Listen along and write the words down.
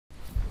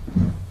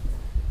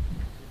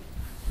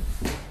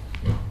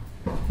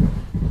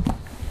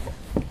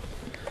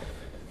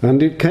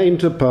And it came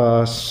to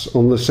pass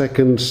on the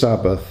second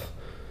Sabbath,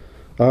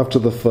 after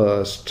the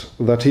first,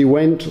 that he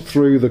went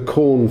through the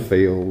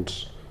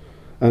cornfields,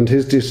 and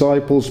his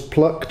disciples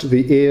plucked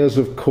the ears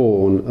of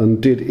corn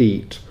and did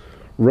eat,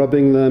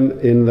 rubbing them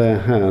in their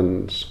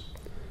hands.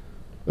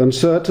 And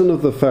certain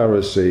of the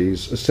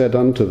Pharisees said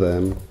unto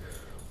them,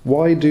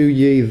 Why do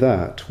ye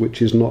that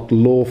which is not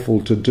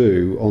lawful to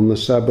do on the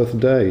Sabbath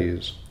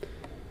days?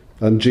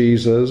 And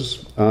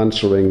Jesus,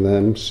 answering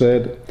them,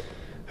 said,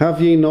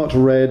 Have ye not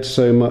read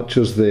so much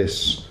as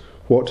this,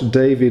 what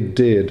David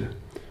did,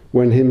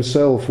 when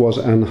himself was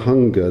an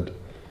hungered,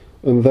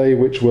 and they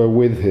which were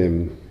with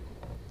him?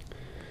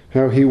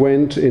 How he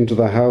went into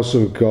the house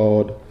of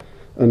God,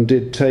 and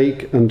did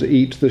take and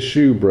eat the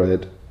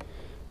shewbread,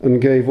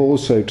 and gave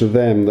also to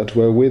them that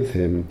were with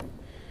him,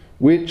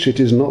 which it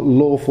is not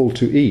lawful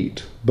to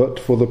eat, but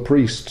for the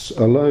priests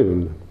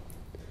alone.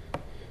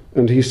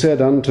 And he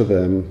said unto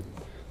them,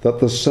 that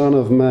the Son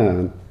of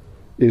Man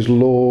is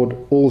Lord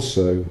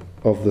also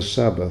of the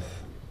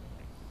Sabbath.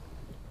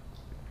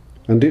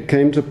 And it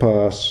came to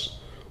pass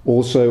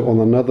also on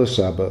another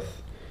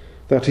Sabbath,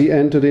 that he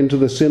entered into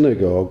the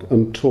synagogue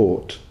and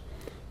taught.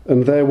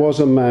 And there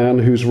was a man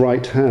whose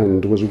right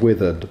hand was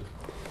withered.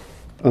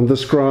 And the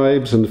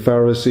scribes and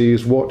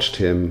Pharisees watched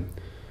him,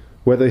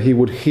 whether he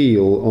would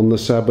heal on the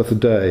Sabbath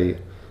day,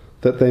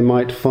 that they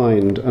might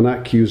find an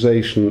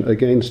accusation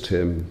against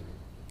him.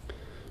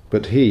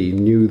 But he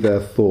knew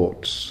their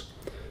thoughts,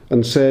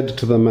 and said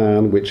to the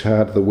man which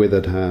had the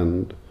withered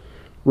hand,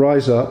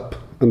 Rise up,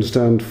 and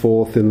stand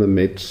forth in the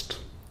midst.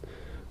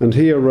 And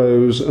he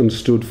arose and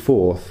stood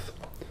forth.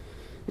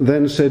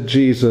 Then said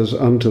Jesus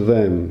unto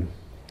them,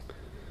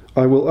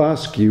 I will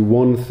ask you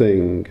one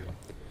thing.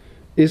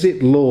 Is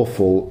it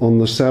lawful on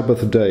the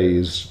Sabbath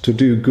days to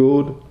do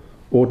good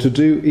or to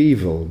do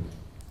evil,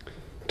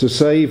 to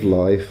save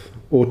life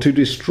or to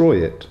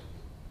destroy it?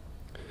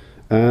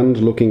 And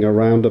looking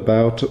around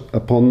about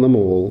upon them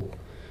all,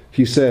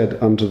 he said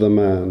unto the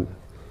man,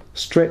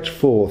 Stretch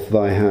forth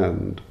thy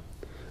hand.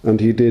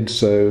 And he did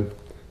so,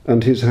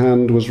 and his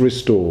hand was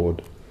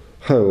restored,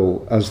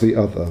 whole as the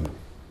other.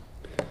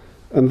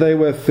 And they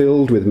were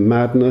filled with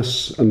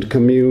madness, and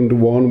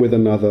communed one with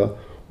another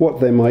what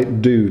they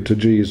might do to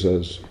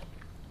Jesus.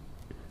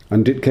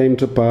 And it came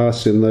to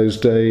pass in those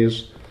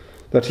days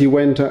that he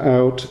went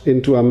out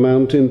into a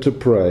mountain to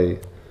pray,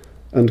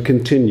 and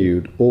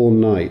continued all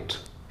night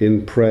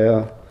in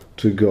prayer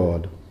to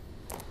God.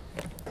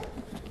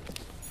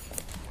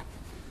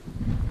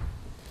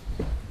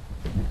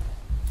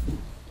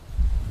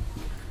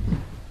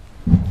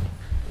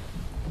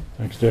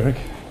 Thanks, Derek.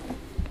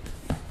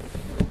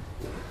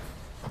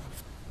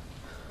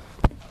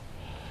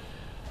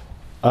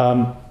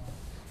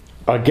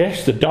 I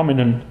guess the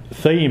dominant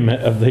theme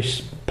of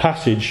this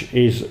passage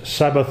is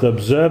Sabbath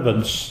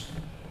observance,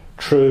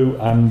 true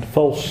and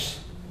false.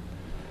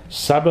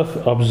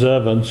 Sabbath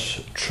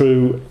observance,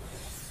 true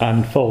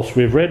and false.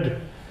 We've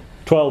read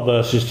 12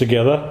 verses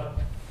together,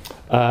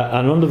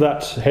 and under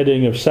that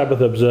heading of Sabbath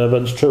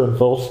observance, true and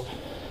false,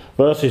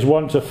 verses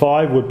 1 to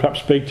 5 would perhaps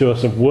speak to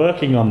us of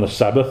working on the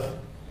Sabbath,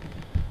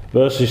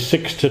 verses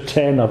 6 to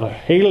 10 of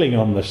healing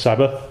on the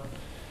Sabbath,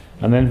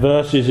 and then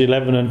verses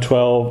 11 and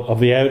 12 of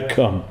the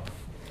outcome.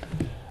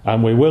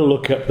 And we will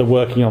look at the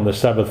working on the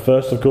Sabbath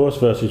first, of course,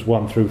 verses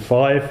 1 through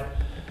 5,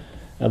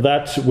 and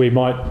that we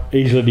might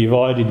easily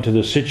divide into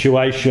the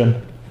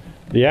situation,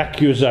 the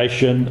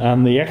accusation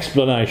and the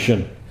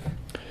explanation.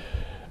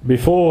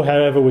 Before,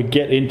 however, we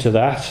get into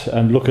that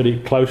and look at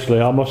it closely,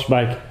 I must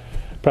make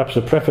perhaps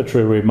a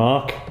prefatory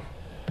remark.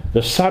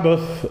 The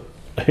Sabbath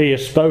here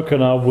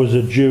spoken of was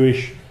a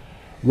Jewish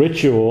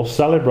ritual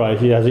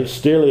celebrated, as it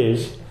still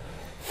is,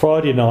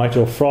 Friday night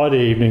or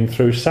Friday evening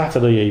through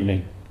Saturday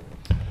evening.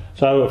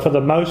 So for the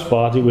most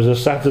part it was a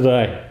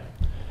Saturday.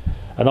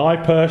 And I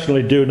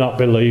personally do not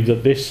believe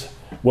that this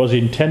was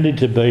intended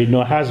to be,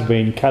 nor has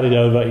been, carried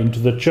over into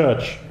the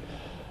church,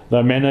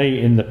 though many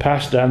in the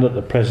past and at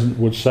the present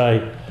would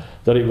say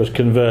that it was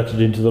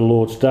converted into the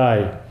Lord's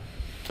Day.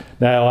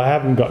 Now, I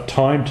haven't got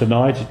time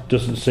tonight, it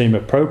doesn't seem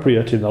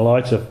appropriate in the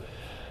light of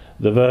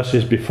the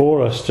verses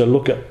before us to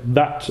look at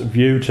that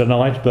view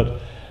tonight,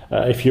 but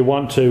if you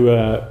want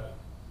to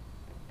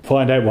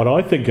find out what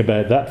I think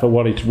about that for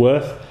what it's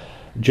worth,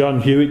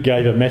 John Hewitt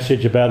gave a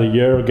message about a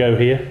year ago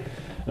here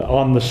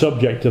on the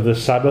subject of the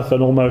Sabbath,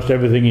 and almost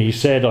everything he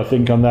said, I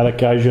think, on that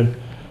occasion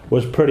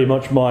was pretty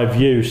much my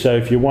view. So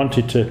if you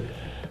wanted to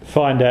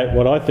find out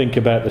what I think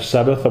about the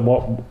Sabbath and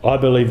what I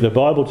believe the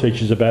Bible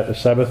teaches about the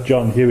Sabbath,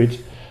 John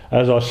Hewitt,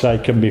 as I say,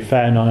 can be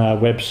found on our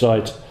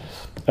website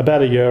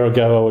about a year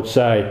ago, I would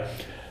say.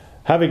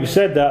 Having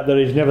said that, there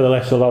is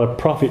nevertheless a lot of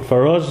profit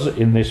for us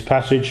in this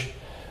passage,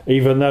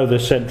 even though the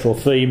central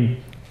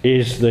theme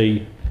is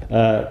the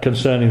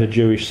concerning the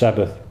Jewish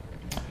Sabbath.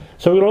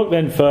 So we'll look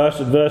then first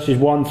at verses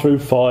 1 through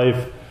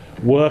 5,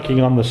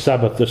 working on the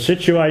Sabbath, the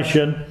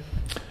situation,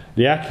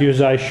 the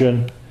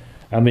accusation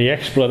and the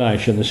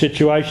explanation. The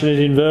situation is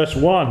in verse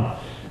 1.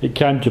 It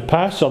came to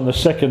pass on the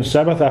second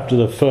Sabbath after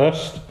the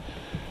first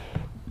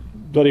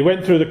But he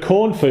went through the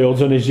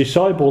cornfields, and his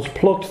disciples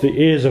plucked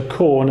the ears of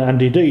corn and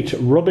did eat,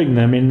 rubbing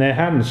them in their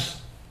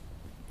hands.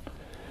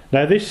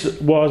 Now this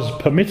was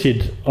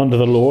permitted under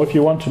the law. If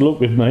you want to look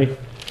with me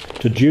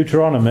to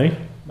Deuteronomy,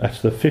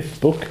 that's the 5th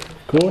book,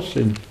 of course,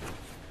 in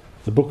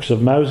the books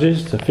of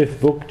Moses, the 5th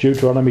book,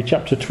 Deuteronomy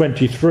chapter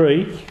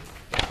 23.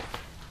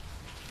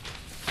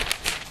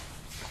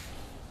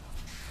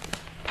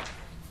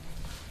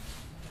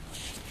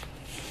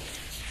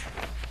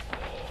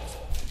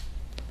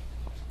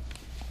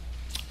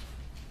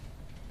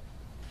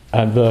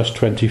 And verse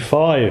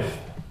 25.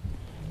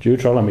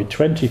 Deuteronomy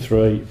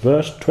 23,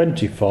 verse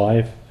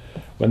 25.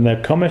 When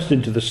thou comest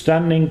into the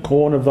standing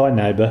corn of thy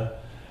neighbour,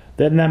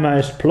 then thou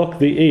mayest pluck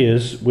the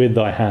ears with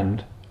thine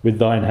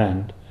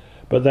hand,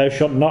 but thou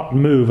shalt not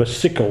move a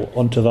sickle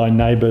unto thy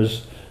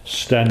neighbour's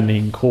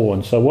standing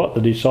corn. So what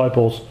the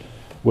disciples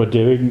were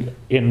doing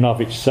in and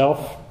of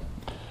itself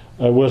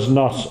was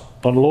not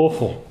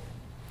unlawful.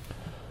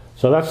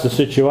 So that's the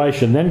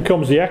situation. Then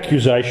comes the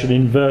accusation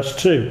in verse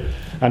 2.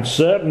 And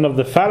certain of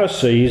the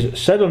Pharisees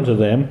said unto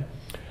them,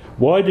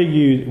 Why do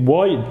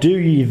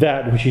ye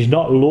that which is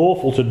not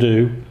lawful to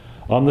do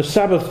on the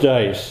Sabbath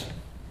days?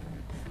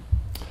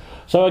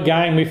 So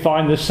again we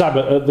find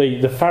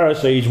the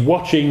Pharisees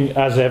watching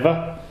as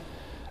ever,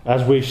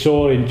 as we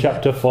saw in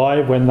chapter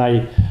 5 when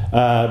they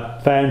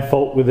found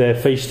fault with their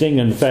feasting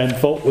and found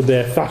fault with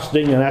their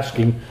fasting and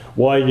asking,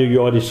 why do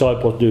your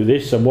disciples do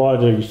this and why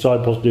do your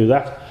disciples do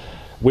that?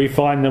 We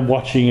find them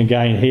watching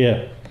again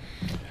here.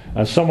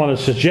 And someone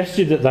has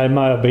suggested that they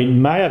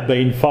may have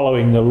been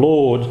following the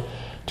Lord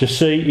to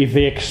see if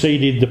he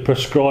exceeded the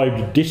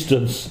prescribed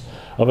distance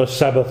of a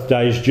Sabbath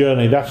day's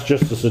journey. That's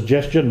just a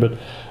suggestion, but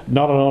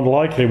not an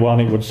unlikely one,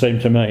 it would seem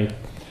to me.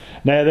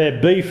 Now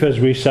their beef, as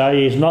we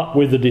say, is not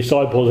with the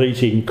disciples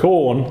eating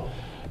corn,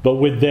 but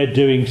with their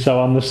doing so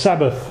on the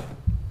Sabbath.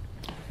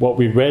 What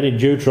we read in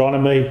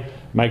Deuteronomy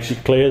makes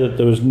it clear that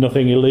there was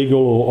nothing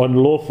illegal or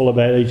unlawful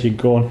about eating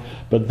corn,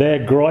 but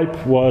their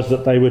gripe was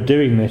that they were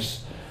doing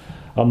this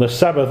on the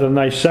Sabbath. And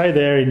they say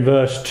there in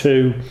verse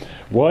 2,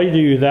 why do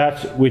you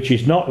that which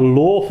is not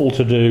lawful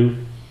to do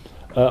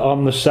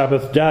on the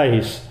Sabbath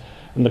days?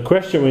 And the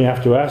question we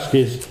have to ask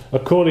is,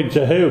 according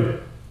to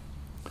whom?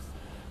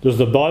 Does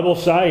the Bible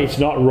say it's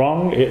not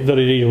wrong, that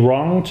it is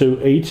wrong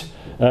to eat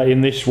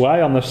in this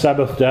way on the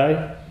Sabbath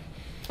day?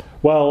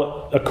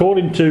 Well,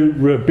 according to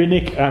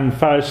rabbinic and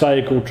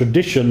pharisaical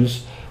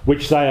traditions,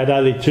 which they had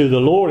added to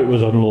the law, it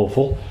was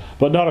unlawful,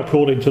 but not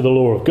according to the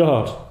law of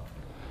God.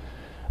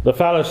 The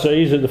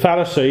Pharisees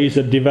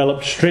had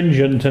developed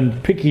stringent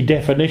and picky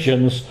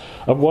definitions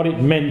of what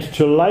it meant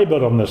to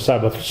labour on the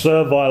Sabbath.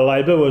 Servile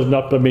labour was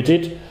not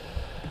permitted,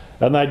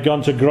 and they'd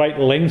gone to great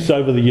lengths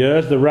over the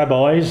years, the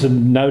rabbis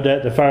and no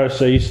doubt the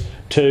Pharisees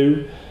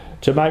too,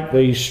 to make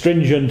these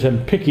stringent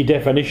and picky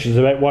definitions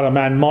about what a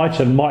man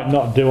might and might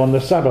not do on the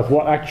Sabbath,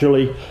 what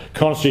actually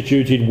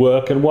constituted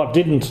work and what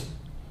didn't.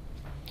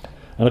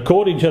 And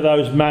according to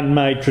those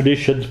man-made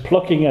traditions,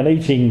 plucking and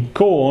eating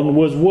corn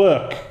was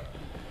work,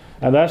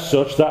 and as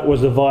such that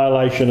was a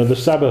violation of the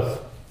Sabbath.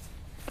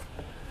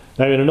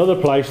 Now in another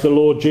place the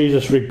Lord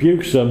Jesus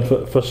rebukes them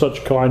for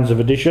such kinds of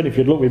addition. If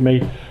you'd look with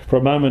me for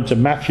a moment to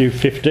Matthew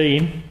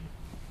 15.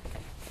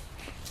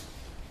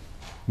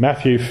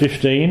 Matthew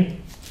 15.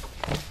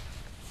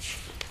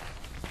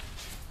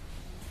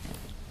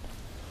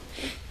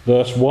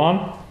 Verse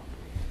 1.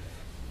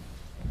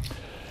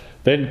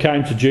 Then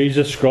came to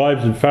Jesus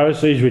scribes and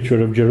Pharisees which were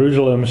of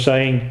Jerusalem,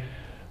 saying,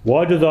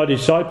 Why do thy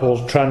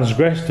disciples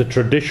transgress the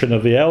tradition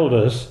of the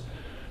elders?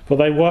 For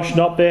they wash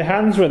not their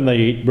hands when they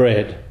eat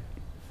bread.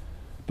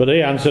 But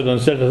he answered and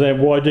said to them,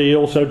 Why do ye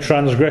also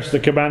transgress the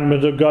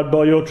commandment of God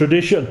by your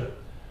tradition?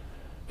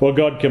 For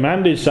God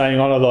commanded, saying,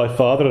 Honour thy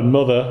father and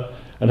mother,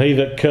 and he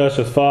that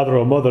curseth father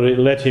or mother,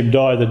 let him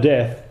die the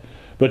death.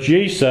 But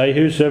ye say,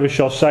 Whosoever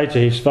shall say to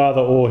his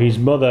father or his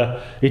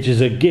mother, It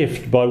is a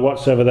gift by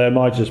whatsoever thou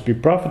mightest be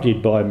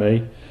profited by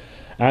me,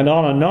 and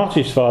honour not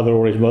his father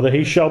or his mother,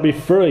 he shall be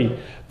free.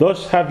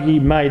 Thus have ye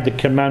made the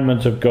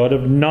commandment of God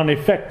of none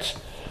effect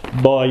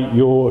by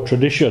your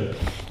tradition.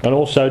 And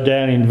also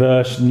down in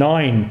verse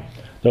 9,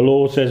 the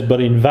Lord says, But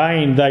in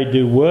vain they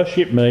do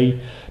worship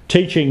me,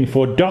 teaching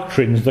for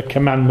doctrines the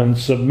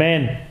commandments of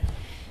men.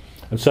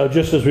 And so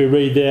just as we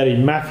read there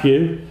in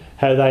Matthew,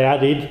 how they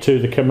added to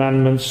the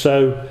commandments,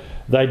 so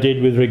they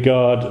did with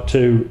regard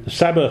to the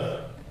Sabbath.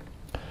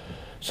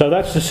 So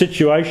that's the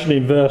situation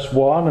in verse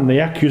 1 and the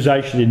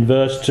accusation in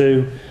verse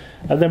 2,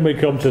 and then we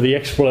come to the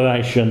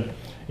explanation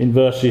in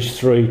verses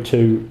 3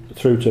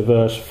 through to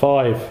verse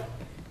 5.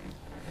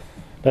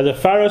 Now the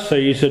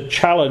Pharisees had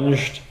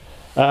challenged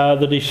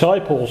the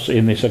disciples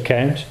in this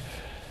account.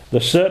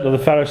 Certain of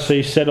the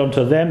Pharisees said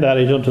unto them, that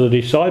is unto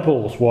the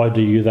disciples, Why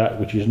do you that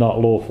which is not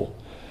lawful?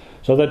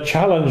 So they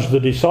challenged the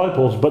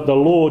disciples, but the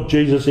Lord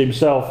Jesus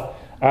himself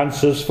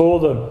answers for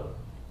them.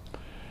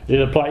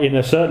 In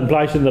a certain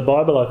place in the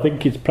Bible, I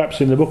think it's perhaps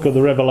in the book of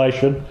the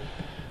Revelation,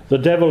 the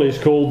devil is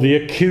called the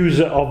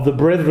accuser of the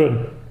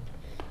brethren.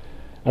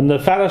 And the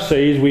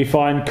Pharisees, we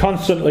find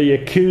constantly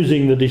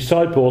accusing the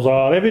disciples,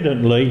 are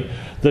evidently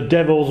the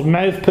devil's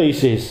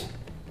mouthpieces.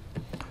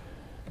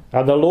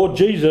 And the Lord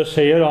Jesus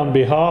here, on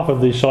behalf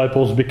of the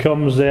disciples,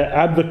 becomes their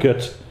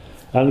advocate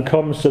and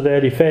comes to their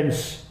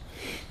defence.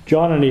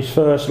 John, in his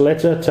first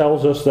letter,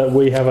 tells us that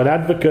we have an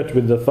advocate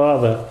with the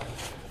Father,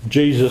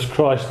 Jesus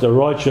Christ the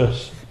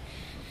righteous.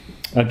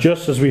 And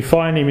just as we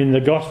find him in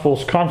the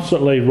Gospels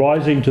constantly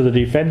rising to the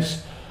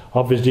defence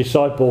of his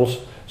disciples,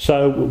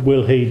 so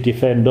will he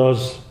defend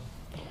us.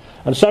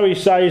 And so he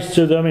says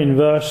to them in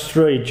verse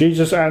 3,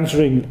 Jesus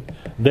answering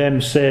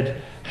them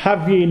said,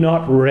 "Have ye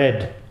not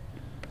read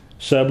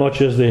so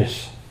much as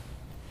this?"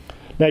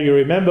 Now you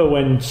remember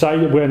when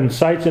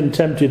Satan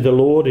tempted the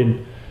Lord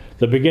in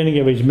the beginning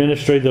of his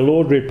ministry, the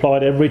Lord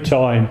replied every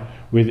time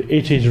with,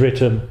 "It is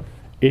written,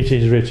 it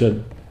is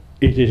written,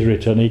 it is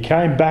written." He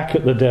came back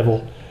at the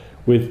devil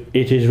with,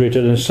 "It is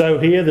written." And so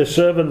here the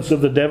servants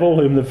of the devil,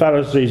 whom the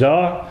Pharisees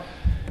are,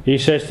 he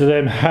says to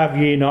them, "Have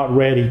ye not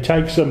read?" He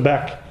takes them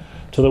back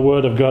to the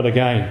Word of God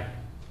again.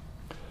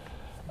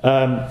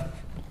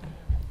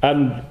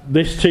 And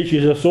this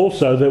teaches us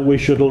also that we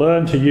should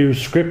learn to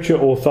use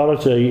Scripture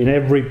authority in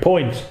every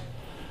point,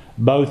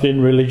 both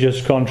in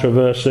religious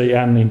controversy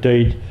and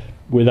indeed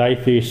with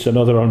atheists and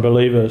other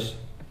unbelievers.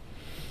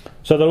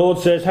 So the Lord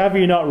says, "Have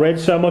you not read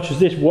so much as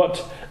this,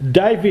 what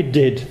David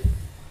did?"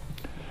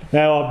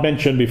 Now I've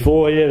mentioned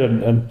before here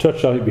and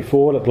touched on it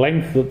before at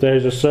length that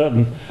there's a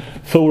certain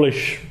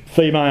foolish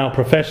female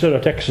professor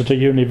at Exeter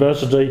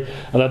University,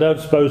 and I don't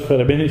suppose for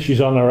a minute she's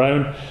on her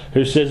own,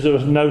 who says there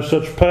was no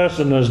such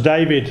person as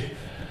David.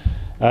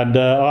 And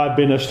I've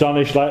been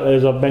astonished lately,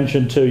 as I've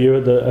mentioned to you,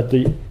 at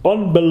the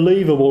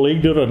unbelievable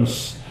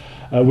ignorance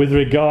with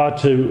regard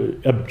to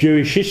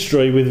Jewish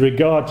history, with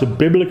regard to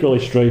biblical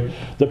history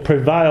that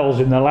prevails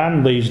in the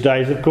land these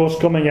days, of course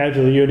coming out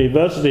of the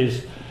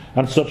universities,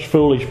 and such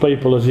foolish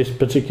people as this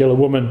particular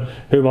woman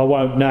whom I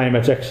won't name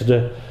at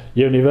Exeter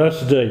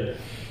University.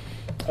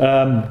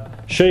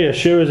 She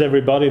assures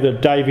everybody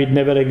that David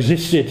never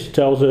existed,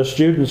 tells her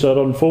students, her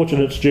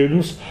unfortunate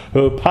students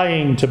who are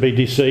paying to be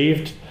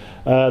deceived,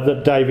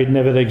 that David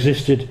never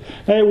existed.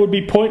 Now it would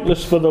be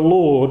pointless for the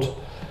Lord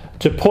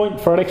to point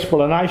for an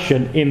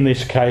explanation in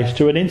this case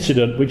to an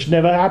incident which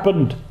never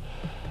happened.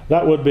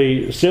 That would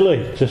be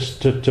silly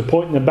to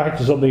point them back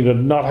to something that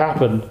had not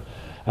happened,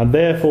 and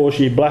therefore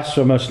she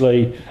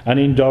blasphemously and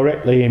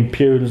indirectly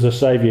impugns the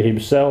Saviour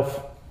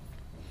himself.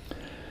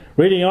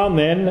 Reading on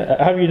then,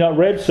 "Have you not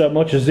read so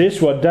much as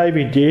this, what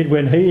David did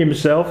when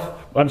himself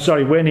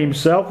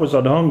was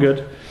an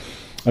hungered,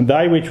 and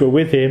they which were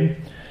with him,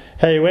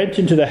 how he went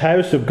into the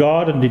house of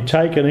God and did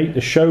take and eat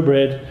the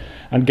showbread,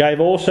 and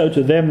gave also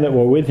to them that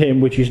were with him,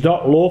 which is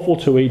not lawful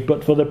to eat,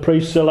 but for the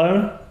priests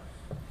alone?"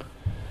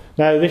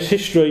 Now this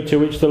history to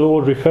which the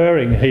Lord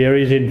referring here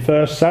is in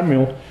 1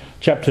 Samuel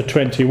chapter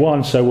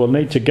 21, so we'll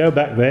need to go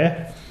back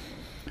there.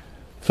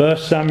 1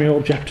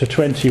 Samuel chapter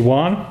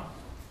 21.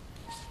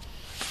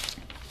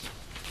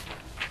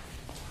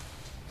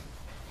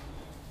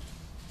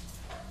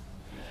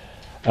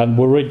 And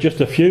we'll read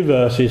just a few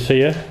verses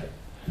here.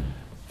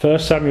 1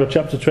 Samuel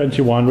chapter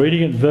 21,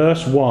 reading at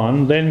verse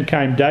 1. "Then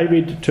came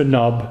David to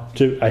Nob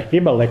to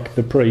Ahimelech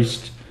the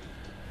priest.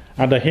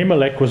 And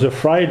Ahimelech was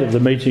afraid of the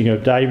meeting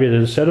of David,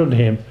 and said unto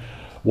him,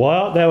 Why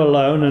art thou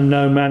alone, and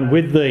no man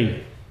with thee?"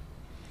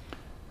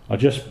 I'll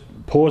just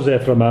pause there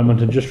for a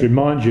moment and just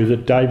remind you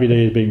that David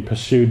is being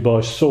pursued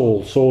by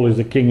Saul. Saul is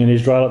the king in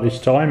Israel at this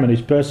time, and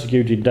he's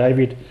persecuting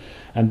David,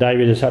 and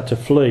David has had to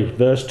flee.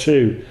 Verse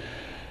 2.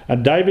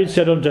 "And David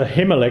said unto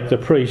Ahimelech the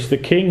priest, The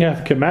king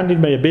hath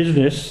commanded me a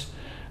business,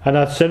 and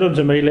hath said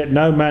unto me, Let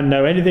no man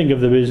know anything of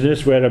the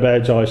business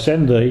whereabouts I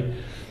send thee,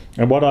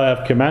 and what I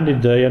have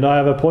commanded thee, and I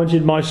have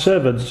appointed my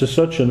servants to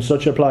such and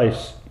such a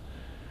place.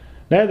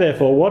 Now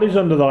therefore, what is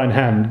under thine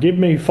hand? Give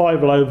me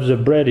 5 loaves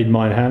of bread in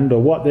mine hand,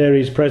 or what there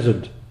is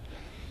present.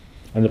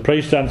 And the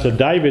priest answered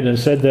David and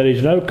said, There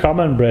is no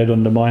common bread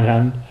under mine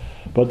hand,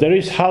 but there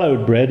is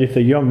hallowed bread, if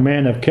the young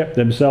men have kept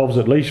themselves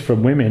at least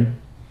from women.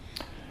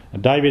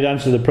 And David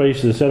answered the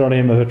priest and said unto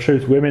him, Of a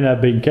truth women have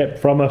been kept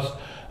from us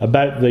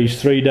about these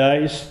 3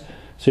 days,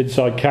 since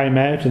I came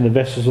out, and the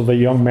vessels of the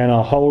young men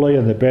are holy,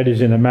 and the bread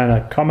is in a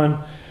manner common,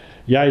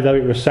 yea, though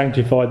it was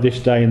sanctified this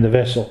day in the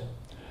vessel.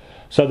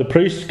 So the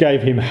priest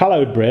gave him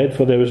hallowed bread,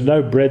 for there was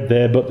no bread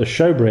there but the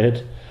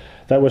showbread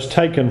that was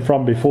taken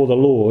from before the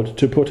Lord,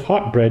 to put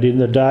hot bread in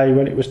the day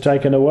when it was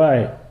taken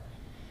away.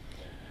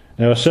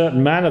 Now a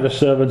certain man of the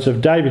servants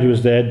of David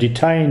was there,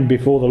 detained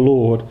before the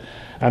Lord,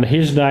 and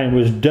his name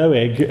was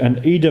Doeg,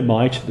 an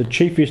Edomite, the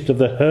chiefest of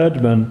the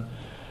herdmen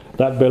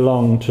that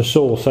belonged to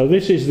Saul." So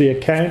this is the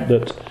account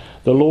that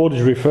the Lord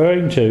is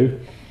referring to,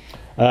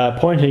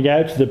 pointing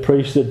out to the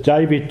priest that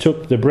David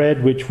took the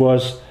bread which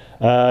was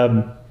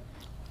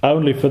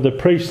only for the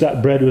priests.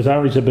 That bread was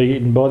only to be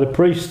eaten by the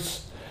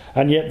priests,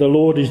 and yet the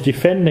Lord is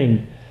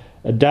defending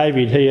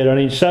David here, and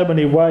in so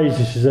many ways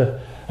this is a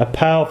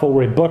powerful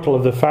rebuttal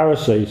of the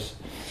Pharisees.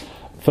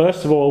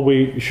 First of all,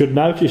 we should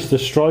notice the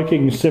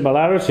striking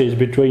similarities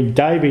between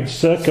David's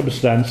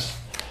circumstance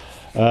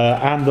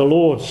and the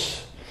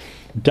Lord's.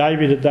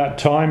 David at that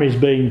time is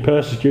being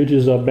persecuted,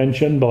 as I've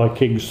mentioned, by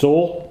King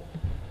Saul.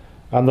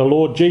 And the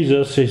Lord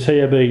Jesus is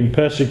here being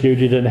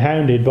persecuted and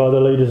hounded by the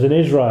leaders in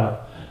Israel.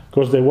 Of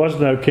course, there was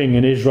no king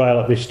in Israel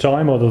at this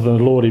time other than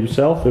the Lord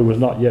himself, who was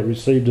not yet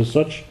received as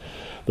such.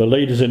 The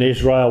leaders in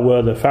Israel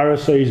were the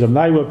Pharisees, and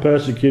they were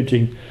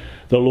persecuting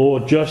the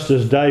Lord just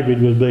as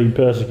David was being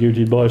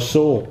persecuted by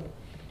Saul.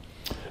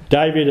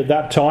 David at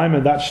that time,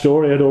 and that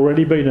story, had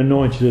already been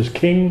anointed as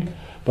king,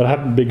 but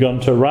hadn't begun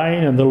to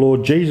reign, and the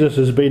Lord Jesus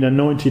has been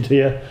anointed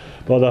here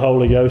by the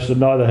Holy Ghost, and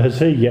neither has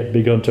he yet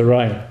begun to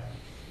reign.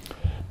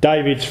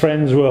 David's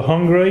friends were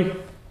hungry,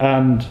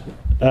 and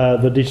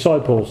the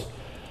disciples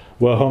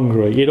were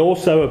hungry. It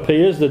also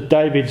appears that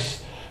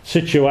David's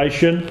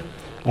situation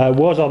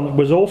was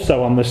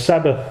also on the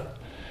Sabbath.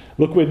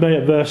 Look with me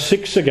at verse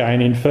 6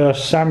 again in 1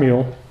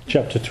 Samuel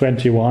chapter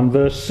 21,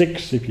 verse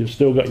 6, if you've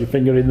still got your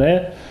finger in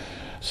there.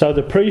 So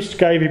the priest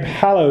gave him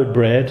hallowed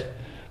bread,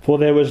 for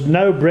there was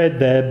no bread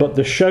there but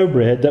the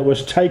showbread that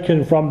was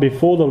taken from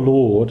before the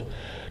Lord,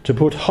 to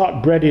put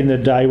hot bread in the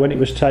day when it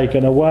was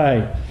taken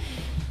away.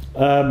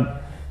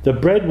 The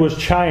bread was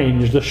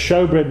changed, the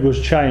showbread was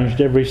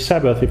changed every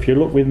Sabbath. If you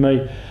look with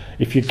me,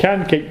 if you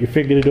can keep your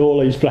finger in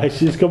all these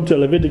places, come to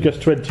Leviticus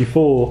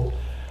 24,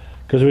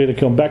 because we're going to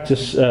come back to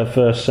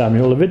 1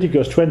 Samuel.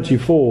 Leviticus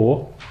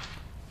 24,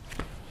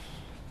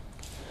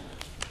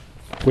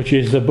 which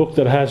is the book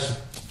that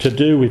has to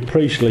do with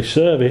priestly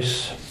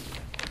service,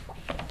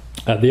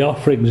 the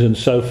offerings and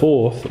so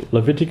forth.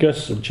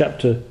 Leviticus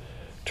chapter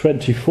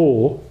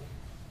 24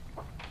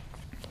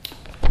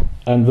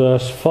 and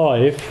verse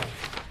 5.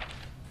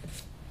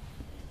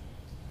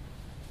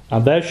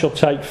 And thou shalt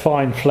take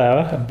fine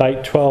flour, and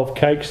bake 12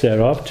 cakes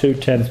thereof,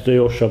 2/10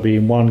 deal shall be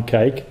in one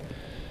cake.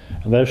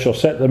 And thou shalt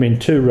set them in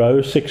 2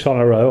 rows, 6 on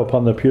a row,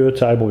 upon the pure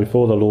table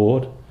before the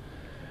Lord.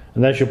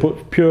 And thou shalt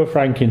put pure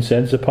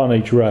frankincense upon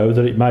each row,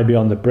 that it may be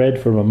on the bread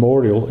for a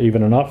memorial,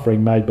 even an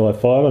offering made by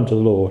fire unto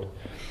the Lord.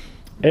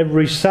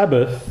 Every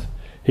Sabbath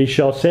he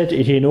shall set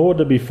it in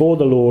order before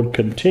the Lord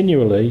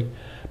continually,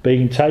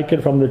 being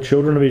taken from the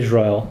children of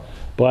Israel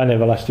by an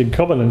everlasting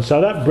covenant.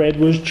 So that bread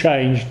was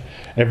changed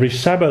every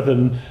Sabbath,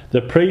 and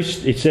the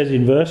priest, it says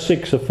in verse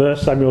 6 of 1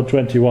 Samuel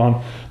 21,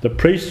 the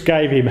priest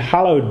gave him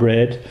hallowed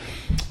bread,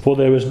 for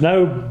there was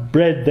no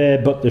bread there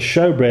but the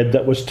showbread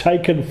that was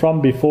taken from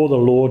before the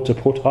Lord, to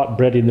put hot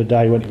bread in the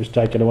day when it was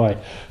taken away.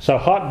 So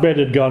hot bread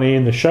had gone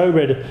in, the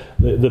showbread,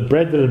 the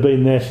bread that had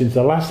been there since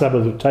the last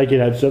Sabbath, was taken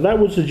out. So that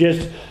would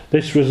suggest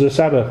this was the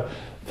Sabbath.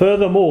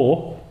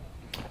 Furthermore,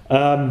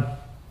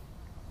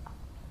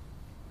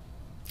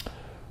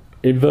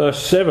 in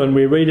verse 7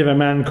 we read of a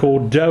man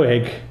called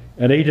Doeg,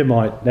 an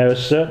Edomite. Now a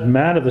certain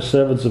man of the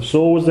servants of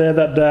Saul was there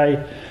that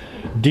day,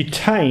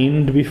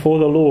 detained before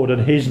the Lord,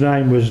 and his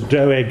name was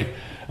Doeg,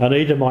 an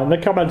Edomite. And the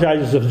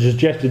commentators have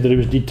suggested that he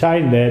was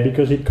detained there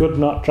because he could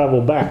not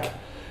travel back.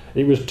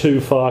 It was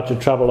too far to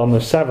travel on the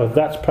Sabbath.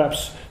 That's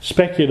perhaps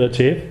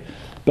speculative,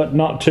 but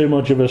not too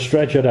much of a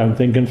stretch, I don't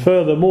think. And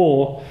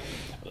furthermore,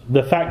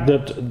 the fact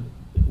that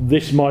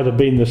this might have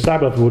been the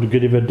Sabbath would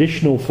give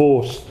additional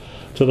force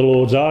to the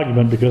Lord's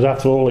argument, because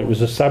after all it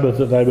was the Sabbath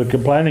that they were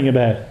complaining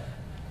about.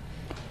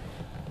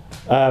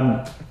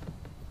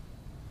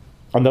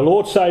 And the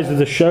Lord says of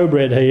the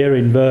showbread here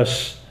in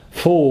verse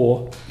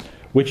 4,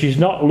 which is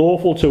not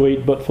lawful to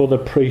eat but for the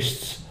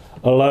priests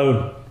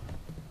alone.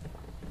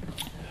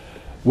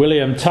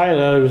 William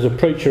Taylor, who was a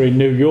preacher in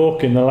New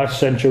York in the last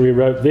century,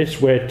 wrote this: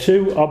 where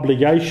two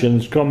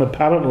obligations come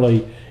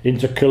apparently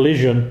into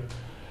collision,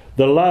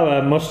 the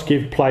lower must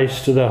give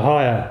place to the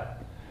higher,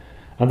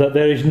 and that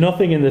there is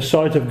nothing in the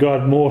sight of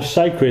God more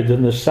sacred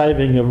than the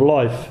saving of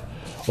life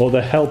or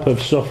the help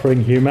of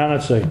suffering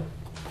humanity.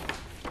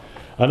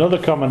 Another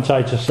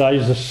commentator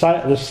says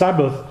the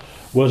Sabbath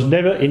was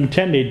never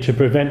intended to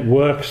prevent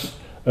works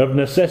of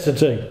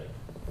necessity.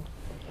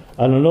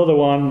 And another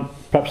one,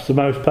 perhaps the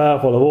most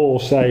powerful of all,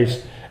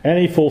 says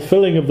any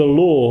fulfilling of the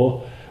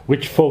law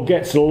which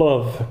forgets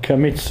love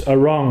commits a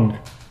wrong.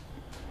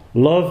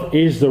 Love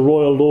is the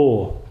royal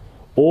law.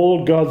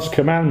 All God's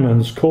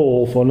commandments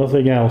call for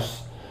nothing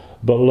else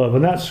but love.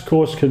 And that's of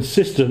course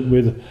consistent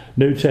with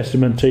New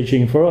Testament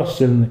teaching for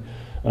us. In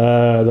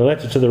the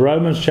letter to the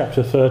Romans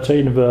chapter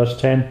 13 verse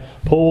 10,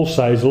 Paul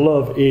says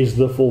love is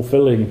the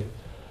fulfilling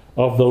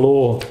of the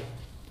law.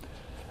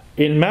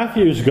 In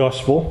Matthew's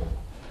Gospel,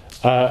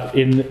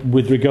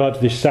 with regard to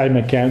this same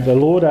account, the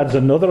Lord adds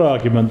another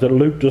argument that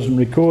Luke doesn't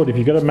record. If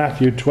you go to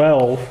Matthew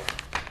 12,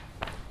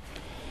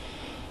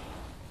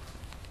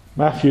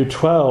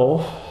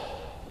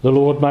 the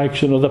Lord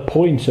makes another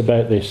point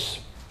about this,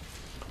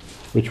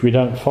 which we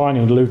don't find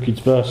in Luke.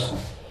 It's verse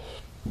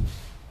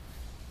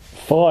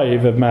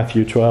 5 of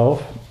Matthew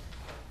 12.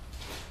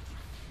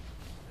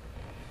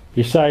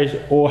 He says,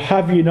 or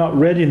have you not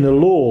read in the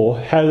law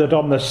how that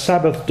on the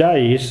Sabbath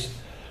days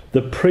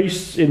the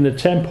priests in the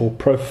temple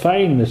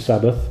profane the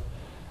Sabbath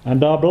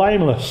and are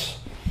blameless?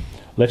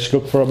 Let's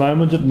look for a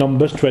moment at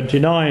Numbers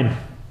 29.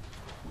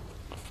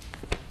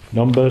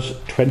 Numbers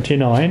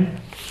 29,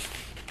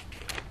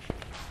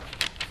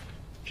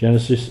 which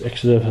Genesis,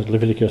 Exodus,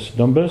 Leviticus,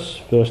 Numbers,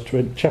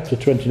 chapter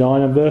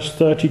 29 and verse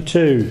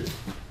 32.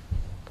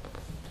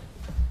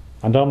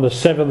 And on the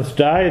seventh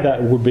day,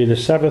 that would be the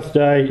Sabbath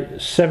day,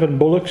 7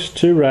 bullocks,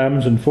 2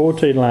 rams, and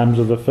 14 lambs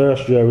of the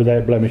first year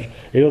without blemish.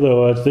 In other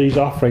words, these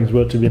offerings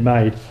were to be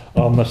made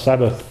on the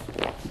Sabbath.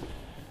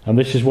 And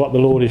this is what the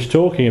Lord is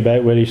talking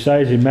about when he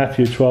says in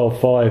Matthew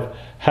 12:5,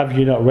 "Have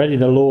you not read in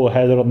the law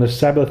how that on the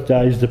Sabbath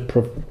days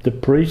the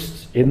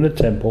priests in the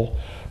temple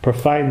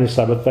profane the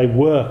Sabbath?" They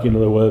work, in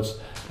other words,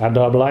 and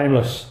are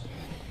blameless.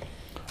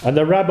 And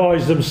the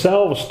rabbis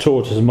themselves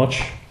taught as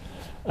much.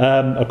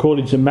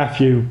 According to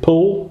Matthew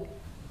Poole,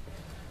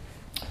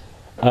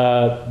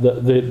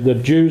 the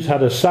Jews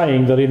had a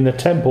saying that in the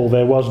temple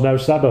there was no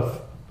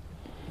Sabbath.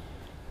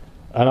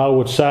 And I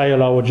would say,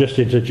 and I would just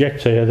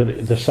interject here,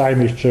 that the same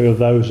is true of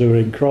those who are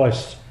in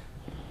Christ.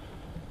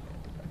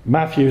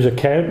 Matthew's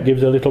account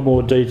gives a little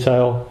more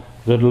detail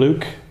than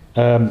Luke.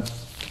 Again,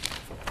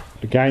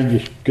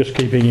 just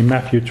keeping in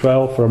Matthew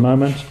 12 for a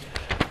moment,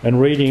 and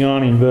reading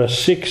on in verse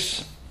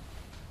 6.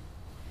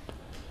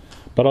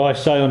 "But I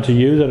say unto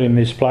you that in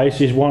this place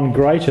is one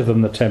greater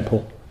than the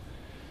temple.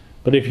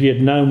 But if ye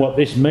had known what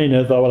this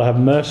meaneth, I will have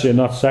mercy and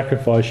not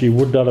sacrifice, ye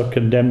would not have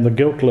condemned the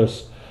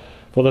guiltless.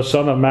 For the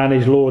Son of Man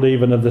is Lord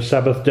even of the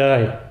Sabbath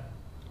day."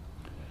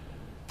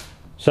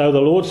 So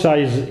the Lord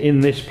says in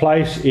this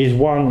place is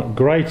one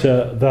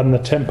greater than the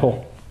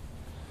temple.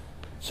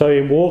 So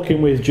in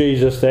walking with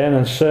Jesus then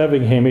and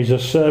serving him is a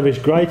service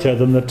greater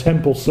than the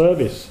temple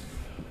service,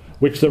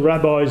 which the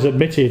rabbis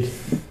admitted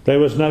there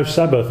was no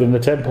Sabbath in the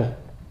temple.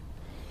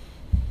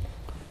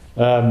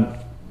 One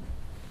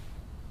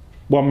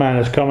man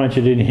has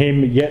commented, in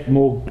him yet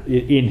more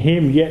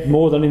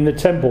than in the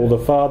temple the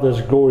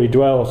Father's glory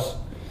dwells.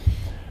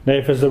 Now,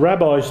 if as the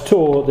rabbis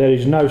taught there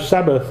is no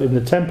Sabbath in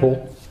the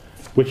temple,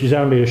 which is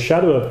only a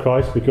shadow of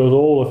Christ, because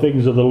all the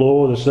things of the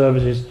law, the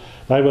services,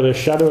 they were a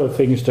shadow of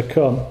things to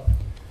come.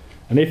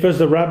 And if as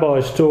the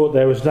rabbis taught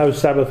there was no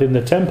Sabbath in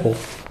the temple,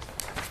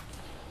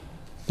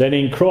 then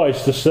in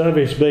Christ, the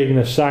service being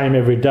the same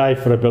every day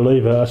for a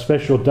believer, a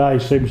special day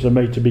seems to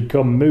me to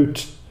become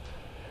moot.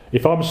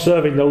 If I'm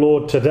serving the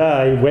Lord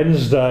today,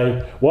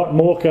 Wednesday, what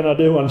more can I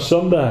do on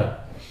Sunday?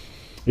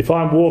 If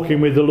I'm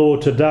walking with the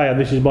Lord today, and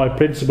this is my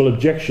principal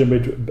objection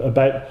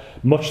about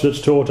much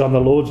that's taught on the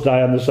Lord's Day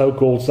and the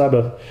so-called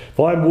Sabbath, if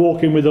I'm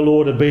walking with the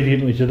Lord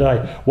obediently today,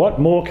 what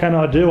more can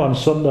I do on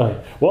Sunday?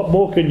 What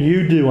more can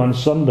you do on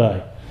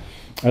Sunday?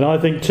 And I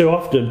think too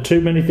often, too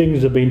many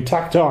things have been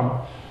tacked on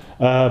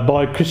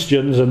by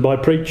Christians and by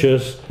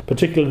preachers,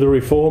 particularly the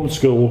Reformed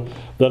school,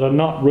 that are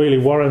not really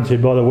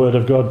warranted by the Word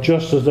of God,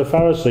 just as the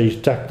Pharisees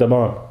tacked them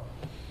on.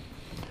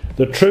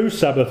 The true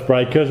Sabbath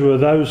breakers were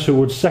those who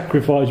would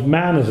sacrifice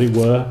man, as it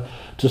were,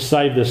 to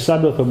save the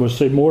Sabbath, and we'll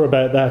see more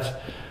about that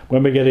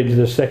when we get into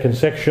the second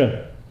section.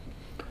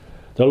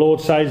 The Lord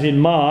says in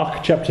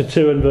Mark chapter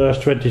 2 and verse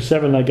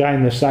 27,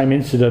 again the same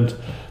incident,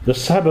 "The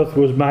Sabbath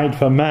was made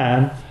for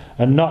man,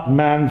 and not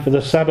man for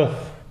the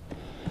Sabbath."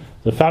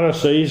 The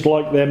Pharisees,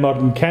 like their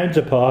modern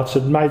counterparts,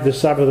 had made the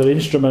Sabbath an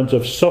instrument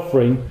of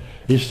suffering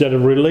instead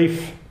of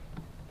relief.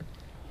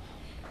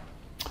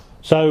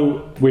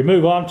 So we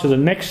move on to the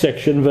next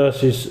section,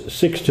 verses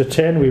 6 to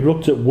 10. We've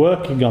looked at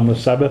working on the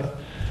Sabbath.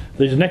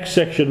 This next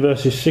section,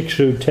 verses 6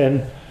 through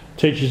 10,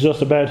 teaches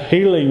us about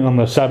healing on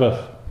the Sabbath.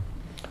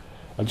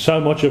 And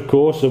so much, of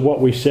course, of what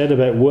we said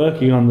about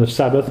working on the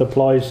Sabbath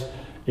applies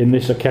in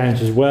this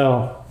account as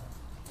well.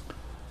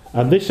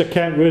 And this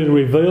account really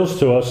reveals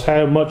to us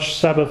how much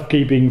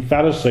Sabbath-keeping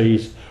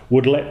Pharisees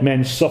would let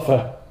men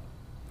suffer.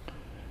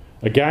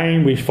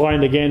 Again, we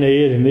find again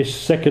here in this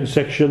second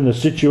section the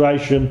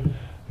situation,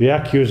 the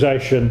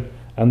accusation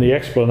and the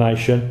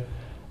explanation,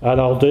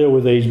 and I'll deal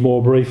with these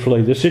more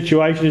briefly. The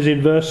situation is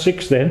in verse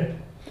 6 then.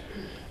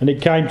 "And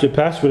it came to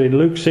pass," we're in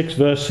Luke 6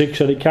 verse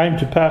 6, "and it came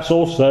to pass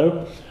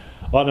also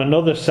on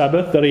another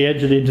Sabbath that he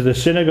entered into the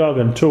synagogue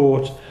and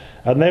taught,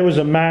 and there was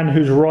a man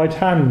whose right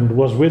hand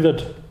was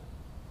withered."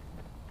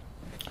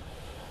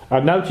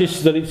 And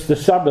notice that it's the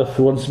Sabbath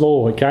once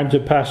more. It came to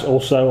pass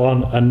also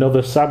on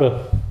another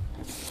Sabbath.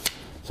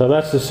 So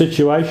that's the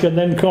situation.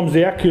 Then comes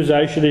the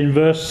accusation in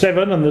verse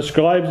 7, "And the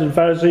scribes and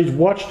Pharisees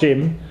watched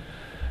him,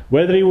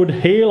 whether he would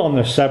heal on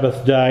the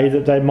Sabbath day,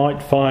 that they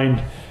might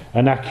find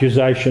an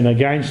accusation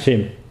against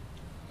him."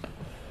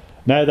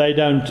 Now they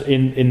don't,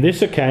 in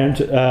this account,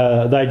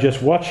 they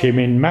just watch him.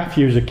 In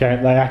Matthew's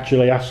account, they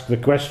actually ask the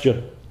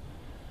question.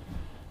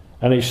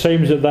 And it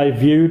seems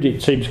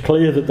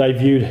clear that they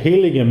viewed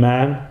healing a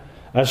man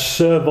as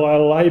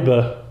servile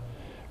labour,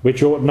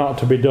 which ought not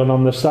to be done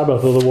on the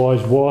Sabbath,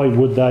 otherwise why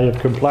would they have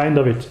complained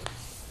of it?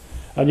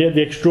 And yet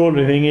the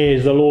extraordinary thing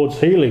is the Lord's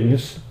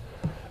healings,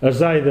 as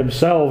they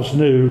themselves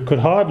knew, could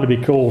hardly be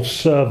called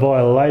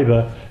servile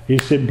labour. He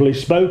simply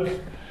spoke.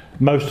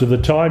 Most of the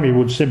time he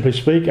would simply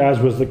speak, as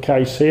was the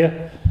case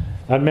here,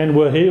 and men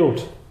were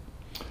healed.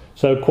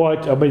 So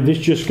this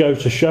just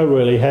goes to show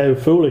really how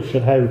foolish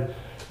and how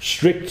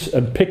strict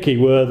and picky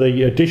were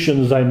the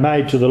additions they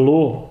made to the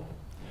law.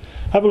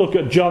 Have a look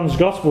at John's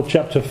Gospel,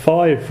 chapter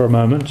 5, for a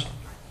moment.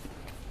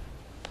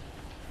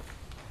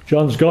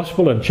 John's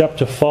Gospel and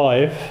chapter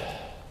 5.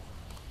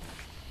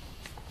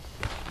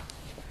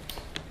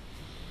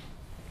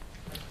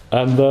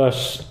 And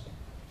verse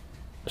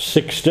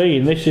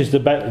 16. This is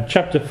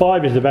chapter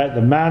 5 is about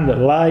the man that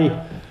lay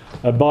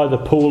by the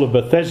pool of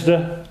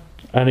Bethesda,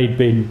 and he'd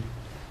been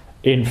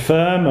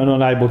infirm and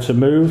unable to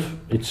move,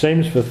 it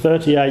seems, for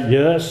 38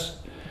 years.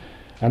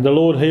 And the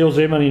Lord heals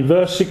him. And in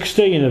verse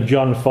 16 of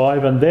John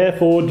 5, and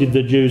therefore did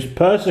the Jews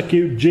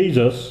persecute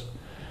Jesus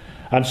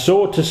and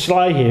sought to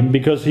slay him,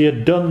 because he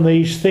had done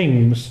these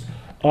things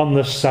on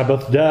the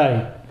Sabbath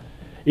day.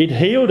 It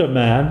healed a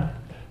man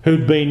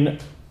who'd been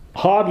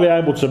hardly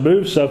able to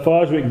move, so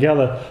far as we can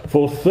gather,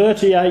 for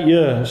 38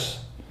 years.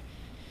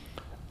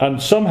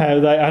 And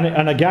somehow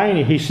and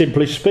again he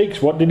simply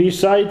speaks. What did he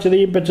say to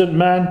the impotent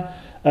man?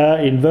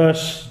 In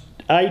verse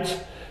 8,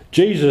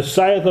 Jesus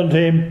saith unto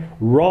him,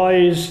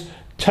 Rise,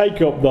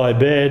 take up thy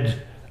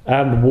bed,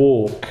 and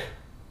walk.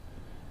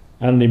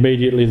 And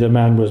immediately the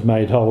man was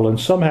made whole. And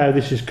somehow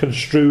this is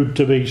construed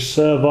to be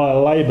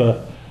servile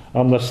labour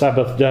on the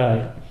Sabbath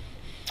day.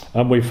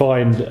 And we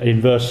find in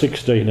verse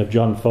 16 of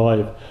John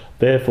 5,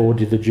 therefore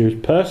did the Jews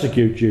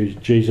persecute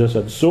Jesus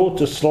and sought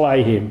to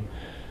slay him,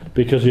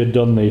 because he had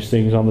done these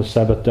things on the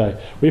Sabbath day.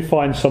 We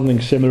find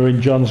something similar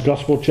in John's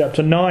Gospel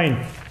chapter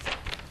 9.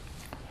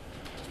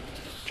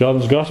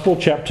 John's Gospel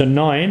chapter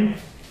 9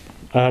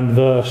 and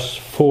verse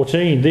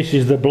 14. This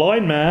is the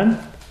blind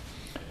man.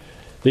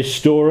 This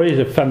story is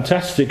a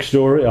fantastic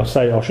story. I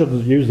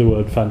shouldn't use the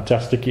word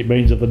fantastic. It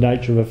means of the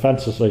nature of a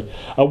fantasy.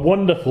 A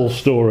wonderful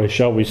story,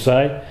 shall we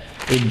say,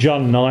 in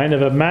John 9,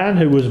 of a man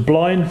who was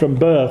blind from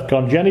birth,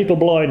 congenital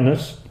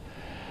blindness,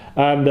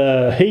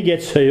 and he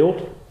gets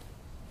healed.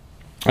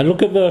 And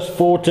look at verse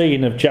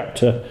 14 of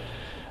chapter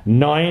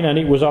 9. And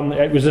it was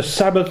a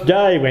Sabbath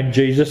day when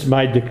Jesus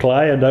made the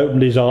clay and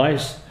opened his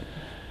eyes.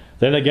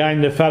 Then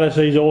again the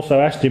Pharisees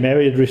also asked him how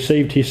he had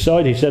received his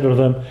sight. He said unto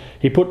them,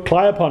 He put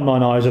clay upon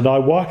mine eyes, and I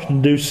washed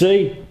and do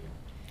see.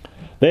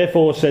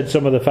 Therefore said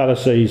some of the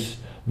Pharisees,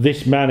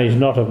 This man is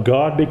not of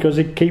God, because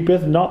he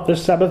keepeth not the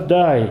Sabbath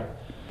day.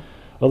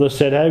 Others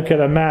said, How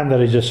can a man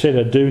that is a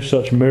sinner do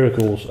such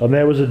miracles? And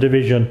there was a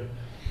division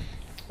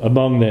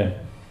among them.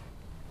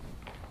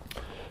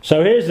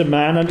 So here's the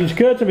man, and it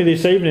occurred to me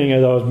this evening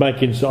as I was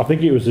making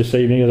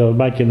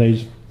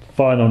these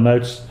final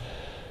notes.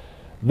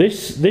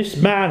 This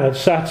man had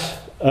sat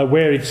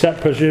where he'd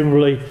sat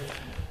presumably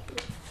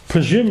for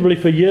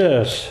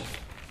years.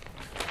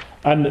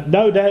 And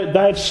no doubt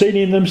they had seen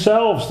him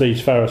themselves, these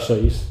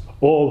Pharisees.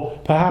 Or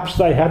perhaps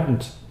they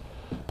hadn't.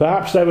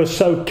 Perhaps they were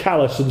so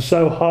callous and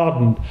so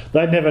hardened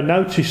they never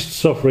noticed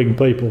suffering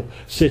people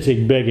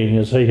sitting begging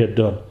as he had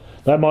done.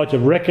 They might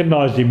have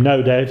recognised him,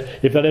 no doubt,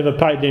 if they'd ever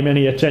paid him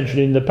any attention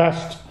in the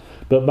past.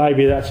 But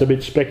maybe that's a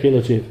bit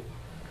speculative.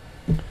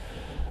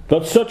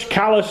 But such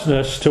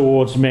callousness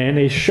towards men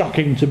is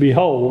shocking to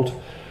behold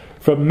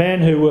from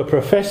men who were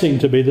professing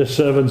to be the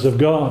servants of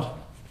God.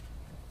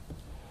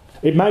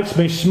 It makes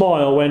me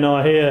smile when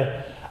I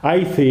hear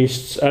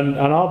atheists, and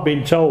I've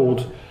been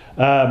told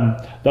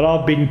that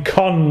I've been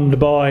conned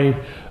by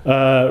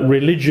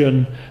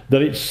religion,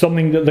 that it's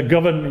something that the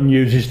government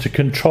uses to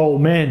control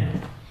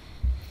men.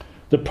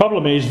 The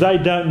problem is they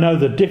don't know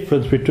the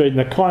difference between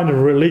the kind of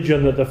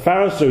religion that the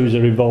Pharisees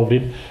are involved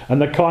in and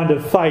the kind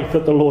of faith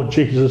that the Lord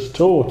Jesus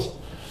taught.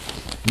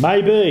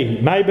 Maybe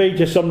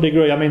to some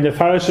degree. I mean, the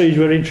Pharisees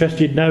were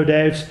interested, no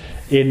doubt,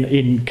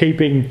 in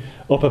keeping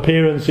up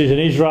appearances in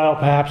Israel,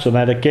 perhaps, and they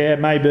had a care,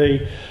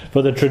 maybe,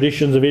 for the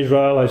traditions of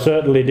Israel. They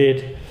certainly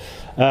did.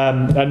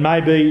 And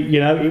maybe,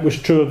 it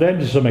was true of them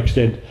to some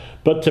extent.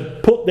 But to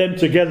put them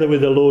together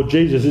with the Lord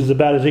Jesus is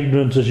about as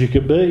ignorant as you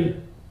can be.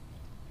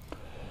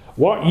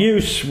 What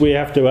use, we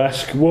have to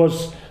ask,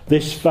 was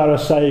this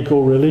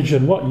Pharisaical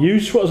religion? What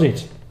use was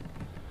it?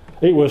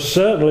 It was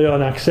certainly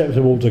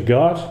unacceptable to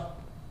God.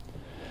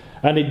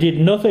 And it did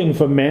nothing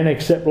for men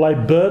except lay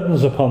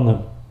burdens upon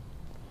them.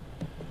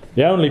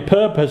 The only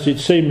purpose it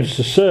seems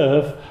to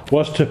serve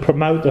was to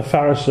promote the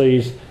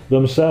Pharisees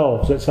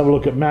themselves. Let's have a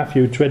look at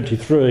Matthew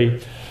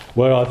 23,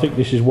 where I think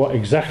this is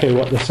exactly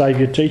what the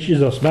Saviour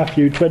teaches us.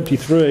 Matthew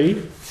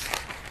 23.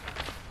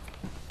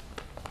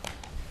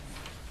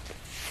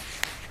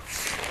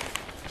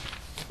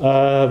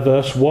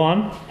 Verse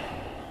 1.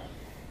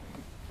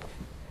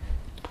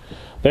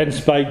 Then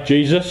spake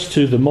Jesus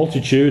to the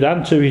multitude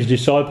and to his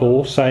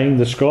disciples, saying,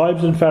 The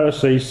scribes and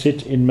Pharisees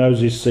sit in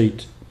Moses'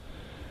 seat.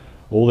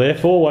 All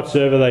therefore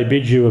whatsoever they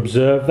bid you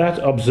observe, that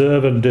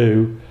observe and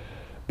do.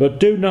 But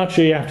do not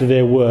ye after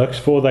their works,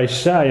 for they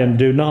say and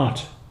do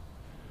not.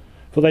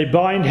 For they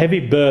bind heavy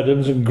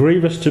burdens and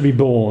grievous to be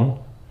borne,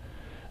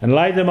 and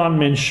lay them on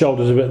men's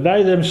shoulders, but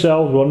they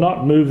themselves will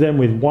not move them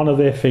with one of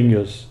their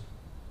fingers.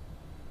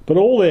 But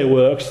all their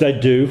works they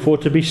do for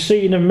to be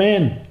seen of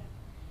men.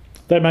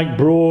 They make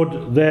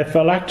broad their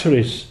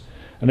phylacteries,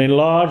 and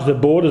enlarge the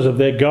borders of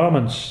their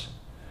garments,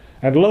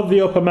 and love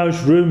the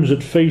uppermost rooms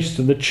at feasts,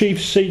 and the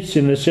chief seats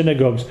in the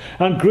synagogues,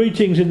 and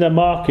greetings in the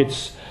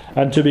markets,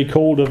 and to be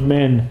called of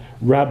men,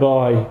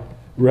 Rabbi,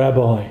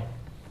 Rabbi.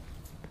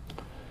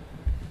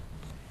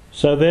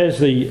 So there's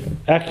the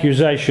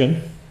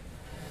accusation.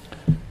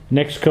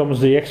 Next comes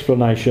the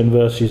explanation,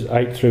 verses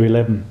 8 through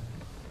 11.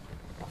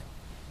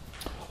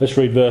 Let's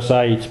read verse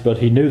 8. But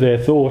he knew their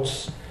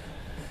thoughts,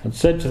 and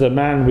said to the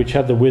man which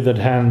had the withered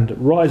hand,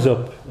 Rise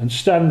up, and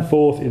stand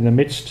forth in the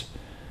midst.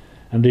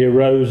 And he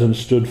arose and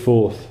stood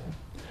forth.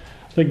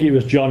 I think it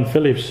was John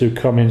Phillips who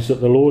comments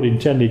that the Lord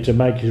intended to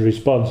make his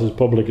response as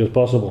public as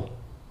possible.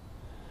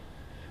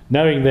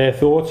 Knowing their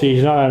thoughts,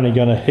 he's not only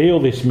going to heal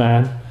this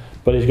man,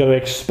 but he's going to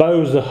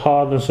expose the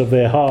hardness of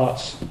their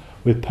hearts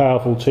with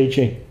powerful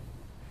teaching.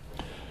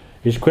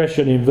 His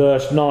question in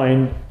verse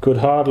 9 could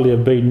hardly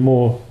have been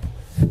more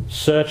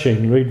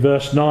searching. Read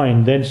verse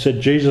 9. Then said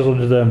Jesus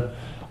unto them,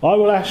 I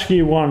will ask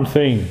you one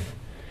thing.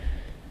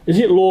 Is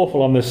it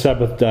lawful on the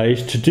Sabbath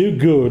days to do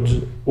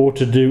good or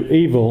to do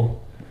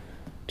evil,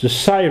 to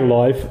save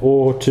life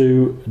or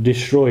to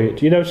destroy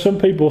it? You know, some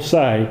people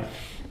say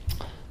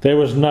there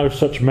was no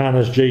such man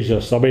as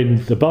Jesus. I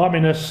mean, the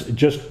barminess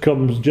just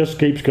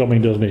keeps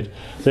coming, doesn't it?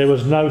 There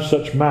was no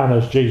such man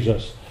as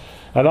Jesus.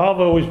 And I've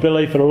always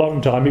believed for a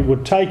long time it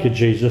would take a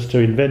Jesus to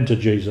invent a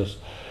Jesus.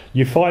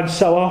 You find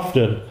so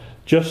often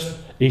just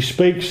he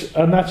speaks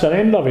and that's an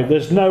end of it.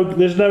 There's no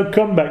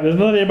comeback. There's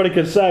nothing anybody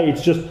can say.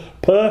 It's just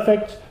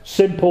perfect,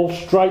 simple,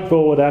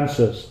 straightforward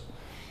answers.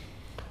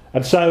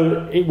 And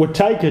so it would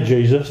take a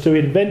Jesus to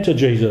invent a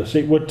Jesus.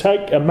 It would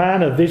take a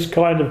man of this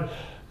kind of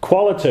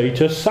quality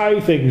to say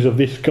things of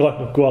this kind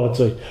of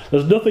quality.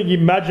 There's nothing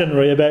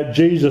imaginary about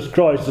Jesus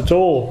Christ at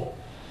all.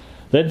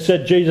 Then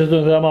said Jesus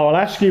unto them, I will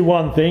ask you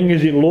one thing.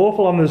 Is it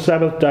lawful on the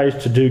Sabbath days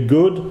to do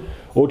good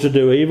or to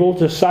do evil,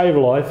 to save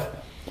life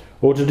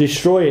or to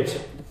destroy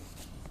it?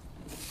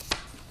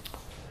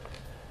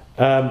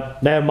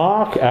 Now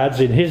Mark adds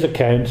in his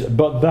account,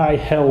 but they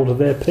held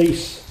their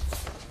peace.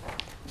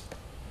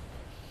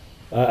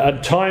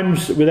 At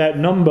times without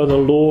number the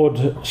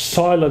Lord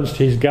silenced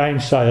his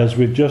gainsayers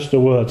with just a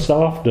word.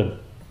 So often,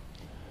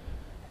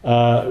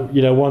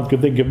 one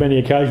could think of many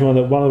occasions. One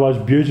of the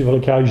most beautiful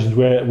occasions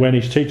when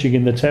he's teaching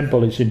in the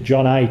temple, it's in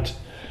John 8,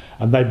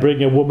 and they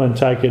bring a woman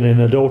taken in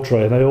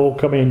adultery, and they all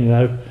come in,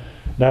 no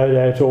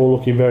doubt all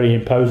looking very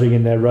imposing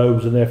in their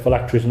robes and their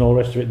phylacteries and all the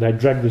rest of it. They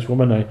drag this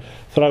woman, they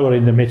throw her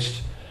in the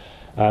midst,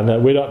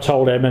 and we're not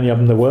told how many of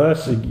them there were,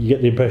 so you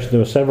get the impression there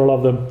were several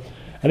of them,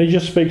 and he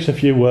just speaks a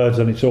few words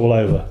and it's all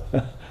over.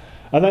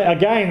 And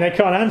they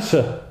can't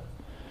answer.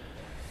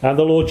 And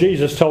the Lord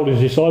Jesus told his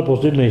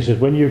disciples, didn't he? He said,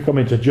 when you come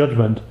into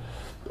judgment,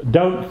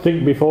 don't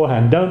think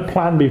beforehand, don't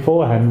plan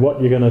beforehand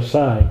what you're going to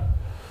say.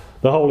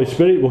 The Holy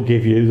Spirit will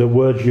give you the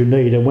words you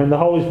need, and when the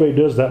Holy Spirit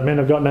does that, men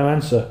have got no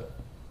answer.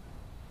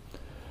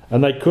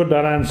 And they could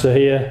not answer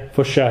here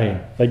for shame.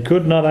 They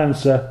could not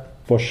answer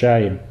for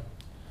shame.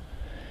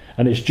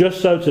 And it's just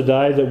so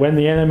today that when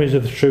the enemies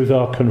of the truth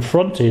are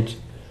confronted,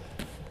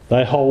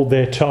 they hold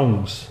their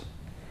tongues,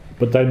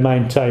 but they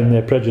maintain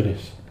their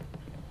prejudice.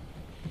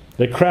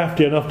 They're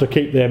crafty enough to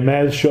keep their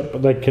mouths shut,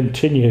 but they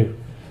continue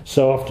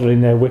so often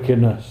in their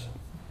wickedness.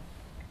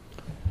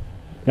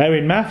 Now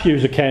in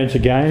Matthew's account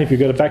again, if you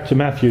go back to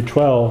Matthew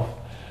 12,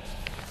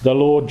 the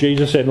Lord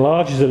Jesus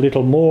enlarges a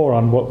little more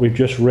on what we've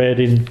just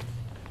read in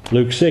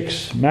Luke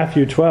 6.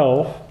 Matthew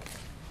 12,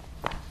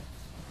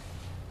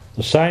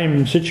 the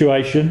same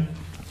situation,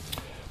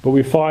 but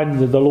we find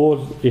that the Lord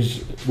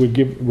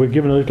we're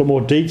given a little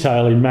more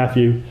detail in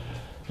Matthew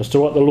as to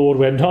what the Lord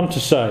went on to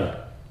say.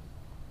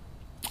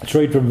 Let's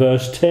read from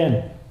verse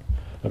 10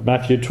 of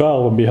Matthew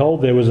 12. And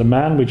behold, there was a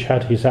man which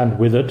had his hand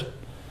withered,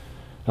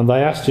 and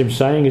they asked him,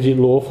 saying, Is it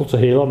lawful to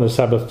heal on the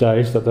Sabbath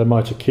days, that they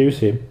might accuse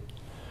him?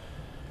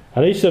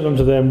 And he said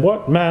unto them,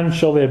 What man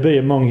shall there be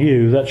among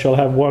you that shall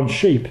have one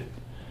sheep?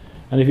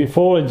 And if it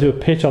fall into a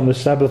pit on the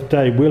Sabbath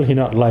day, will he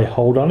not lay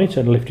hold on it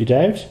and lift it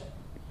out?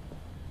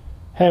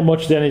 How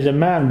much then is a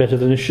man better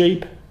than a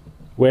sheep?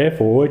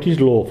 Wherefore it is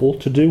lawful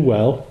to do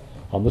well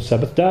on the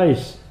Sabbath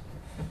days.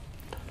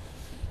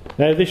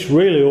 Now this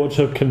really ought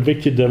to have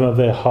convicted them of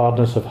their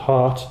hardness of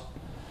heart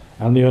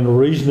and the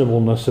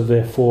unreasonableness of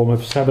their form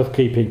of Sabbath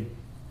keeping.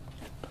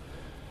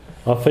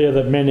 I fear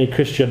that many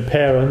Christian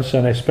parents,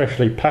 and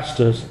especially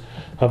pastors,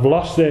 have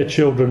lost their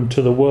children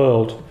to the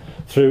world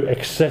through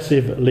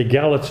excessive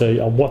legality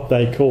on what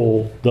they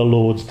call the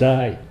Lord's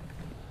Day.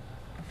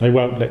 They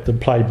won't let them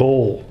play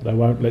ball. They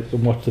won't let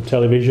them watch the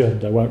television.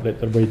 They won't let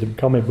them read them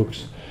comic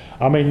books.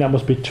 I mean, that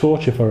must be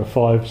torture for a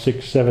 5,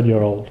 6,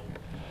 7-year-old.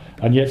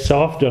 And yet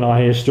so often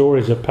I hear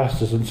stories of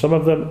pastors, and some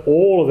of them,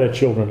 all of their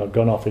children have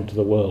gone off into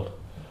the world.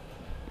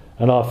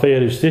 And I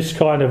fear it's this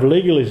kind of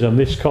legalism,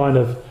 this kind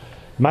of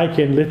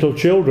making little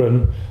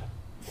children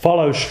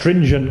follow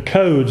stringent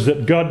codes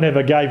that God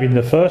never gave in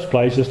the first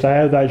place as to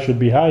how they should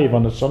behave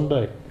on a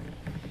Sunday.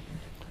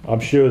 I'm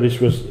sure this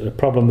was a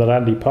problem that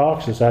Andy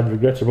Parks has had.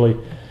 Regrettably,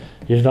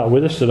 he's not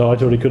with us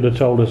tonight, or he could have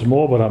told us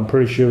more, but I'm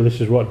pretty sure this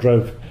is what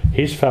drove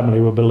his family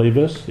were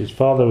believers. His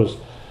father was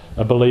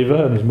a believer,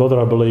 and his mother,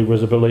 I believe,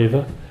 was a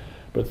believer.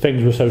 But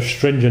things were so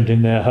stringent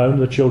in their home,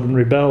 the children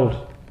rebelled.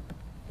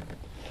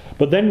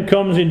 But then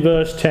comes in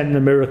verse 10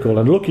 the miracle.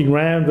 And looking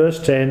round, verse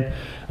 10,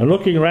 and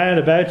looking round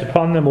about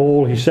upon them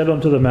all, he said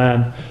unto the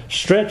man,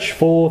 stretch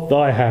forth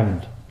thy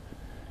hand.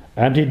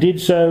 And he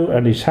did so,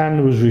 and his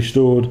hand was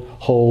restored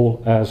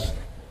whole as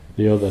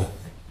the other.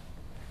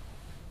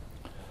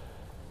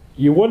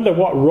 You wonder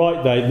what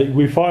right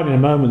we find in a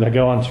moment they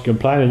go on to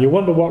complain, and you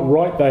wonder what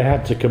right they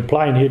had to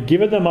complain. He had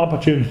given them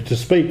opportunity to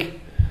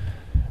speak,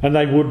 and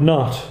they would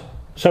not.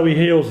 So he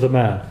heals the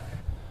man.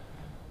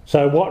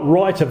 So what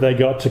right have they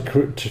got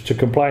to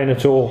complain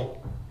at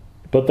all?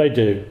 But they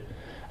do.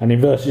 And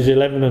in verses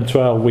 11 and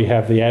 12 we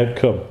have the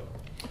outcome.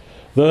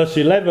 Verse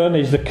 11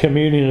 is the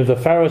communion of the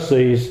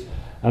Pharisees,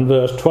 and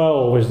verse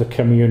 12 is the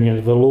communion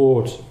of the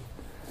Lord.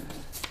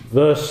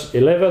 Verse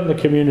 11, the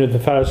communion of the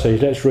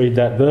Pharisees. Let's read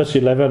that. Verse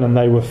 11, and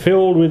they were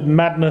filled with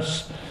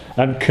madness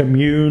and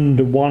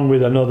communed one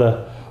with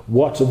another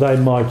what they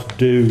might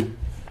do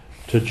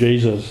to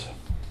Jesus.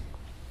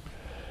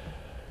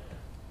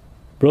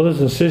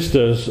 Brothers and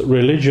sisters,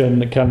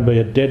 religion can be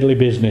a deadly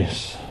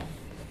business.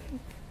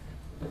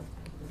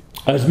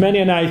 As many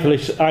an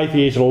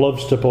atheist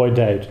loves to point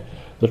out,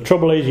 the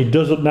trouble is he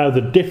doesn't know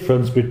the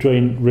difference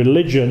between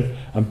religion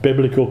and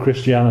biblical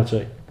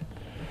Christianity.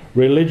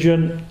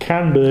 Religion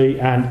can be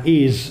and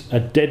is a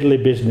deadly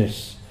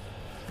business.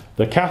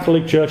 The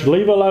Catholic Church,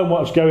 leave alone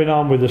what's going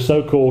on with the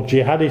so-called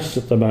jihadists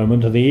at the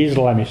moment and the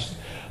Islamists,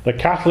 the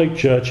Catholic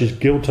Church is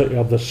guilty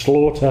of the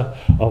slaughter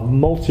of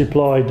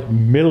multiplied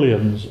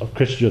millions of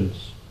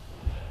Christians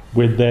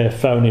with their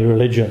phony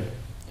religion.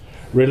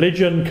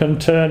 Religion can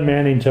turn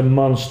men into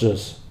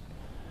monsters.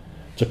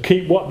 To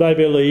keep what they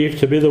believe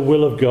to be the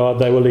will of God,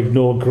 they will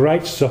ignore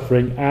great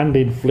suffering and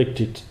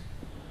inflict it.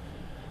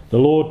 The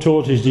Lord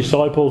taught his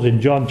disciples in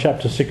John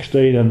chapter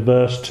 16 and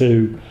verse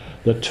 2,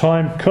 the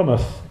time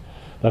cometh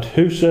that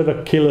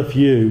whosoever killeth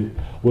you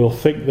will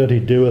think that he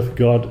doeth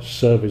God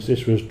service.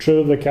 This was true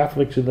of the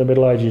Catholics in the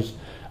Middle Ages,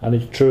 and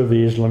it's true of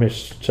the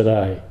Islamists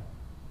today.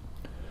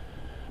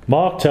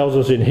 Mark tells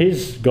us in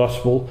his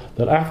Gospel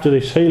that after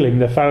this healing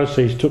the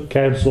Pharisees took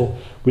counsel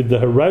with the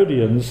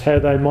Herodians how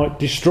they might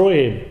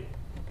destroy him.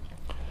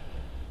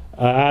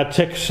 Our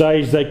text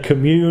says they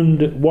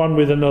communed one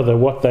with another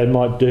what they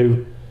might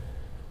do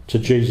to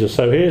Jesus.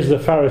 So here's the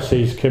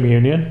Pharisees'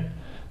 communion.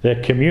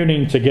 They're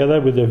communing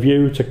together with a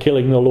view to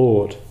killing the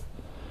Lord.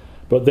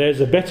 But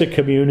there's a better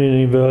communion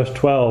in verse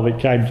 12. It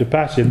came to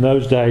pass in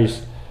those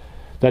days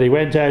that he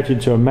went out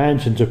into a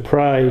mountain to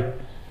pray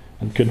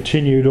and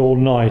continued all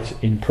night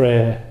in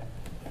prayer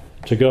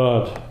to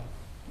God.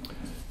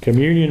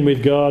 Communion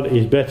with God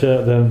is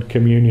better than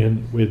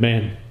communion with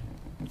men.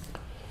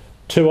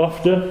 Too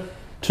often,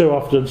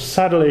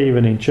 sadly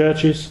even in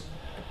churches,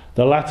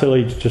 the latter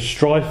leads to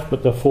strife,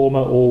 but the former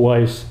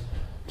always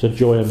to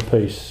joy and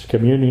peace.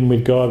 Communion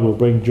with God will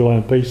bring joy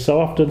and peace. So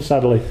often,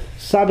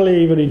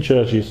 sadly even in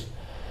churches,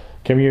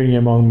 communion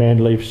among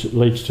men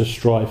leads to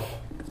strife.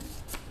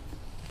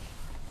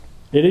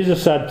 It is a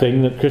sad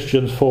thing that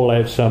Christians fall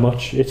out so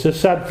much. It's a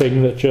sad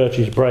thing that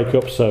churches break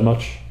up so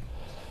much.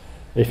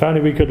 If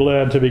only we could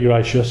learn to be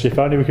gracious, if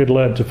only we could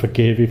learn to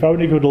forgive, if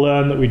only we could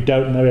learn that we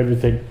don't know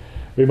everything,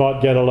 we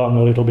might get along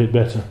a little bit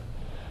better.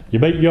 You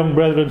meet young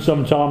brethren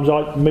sometimes,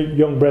 I meet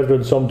young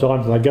brethren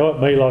sometimes, and they go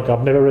at me like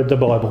I've never read the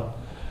Bible.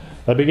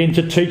 They begin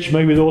to teach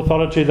me with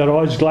authority, their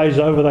eyes glaze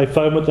over, they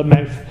foam at the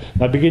mouth.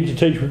 They begin to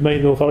teach with me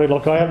with authority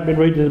like I haven't been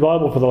reading the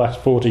Bible for the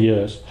last 40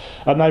 years.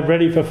 And they've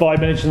read it for 5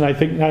 minutes and they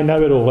think they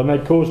know it all, and they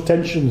cause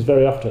tensions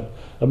very often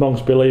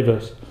amongst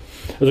believers.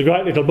 There's a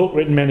great little book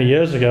written many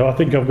years ago, I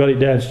think I've got it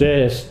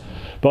downstairs,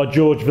 by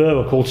George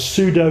Verwer called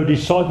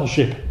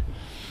Pseudo-Discipleship,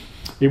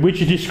 in which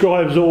he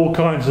describes all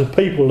kinds of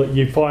people that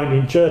you find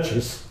in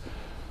churches.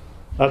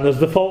 And there's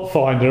the fault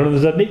finder, and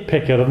there's a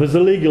nitpicker, and there's a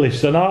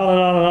legalist, and on and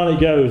on and on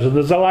it goes, and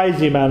there's a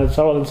lazy man, and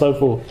so on and so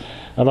forth.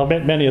 And I've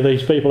met many of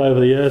these people over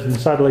the years, and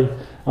sadly,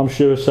 I'm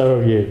sure so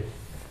have you.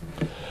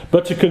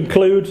 But to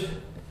conclude,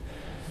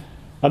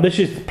 and this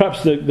is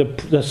perhaps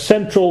the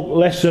central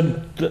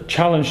lesson, the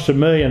challenge to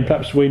me, and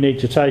perhaps we need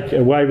to take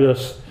away with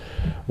us,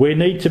 we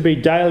need to be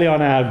daily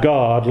on our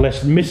guard,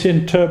 lest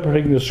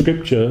misinterpreting the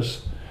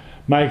Scriptures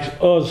makes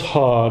us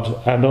hard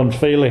and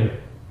unfeeling.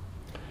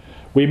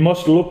 We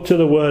must look to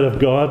the Word of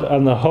God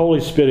and the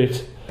Holy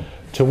Spirit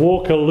to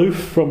walk aloof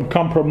from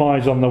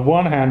compromise on the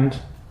one hand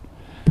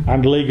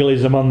and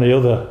legalism on the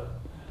other.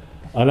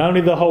 And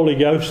only the Holy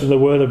Ghost and the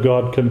Word of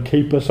God can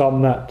keep us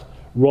on that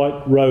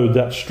right road,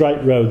 that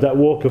straight road, that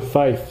walk of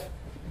faith.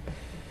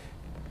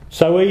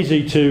 So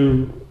easy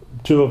to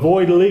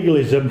avoid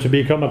legalism, to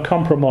become a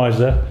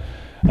compromiser,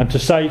 and to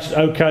say it's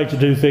okay to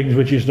do things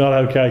which is not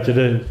okay to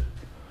do.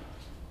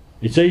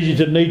 It's easy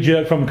to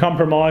knee-jerk from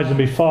compromise and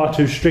be far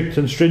too strict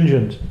and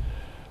stringent.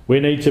 We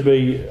need to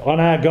be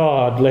on our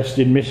guard lest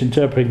in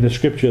misinterpreting the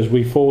Scriptures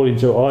we fall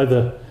into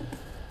either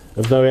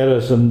of those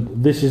errors.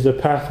 And this is the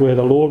path where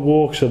the Lord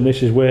walks, and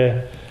this is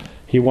where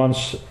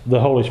the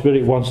Holy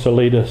Spirit wants to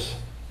lead us.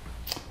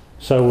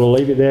 So we'll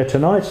leave it there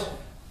tonight.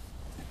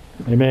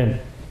 Amen.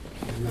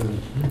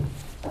 Amen.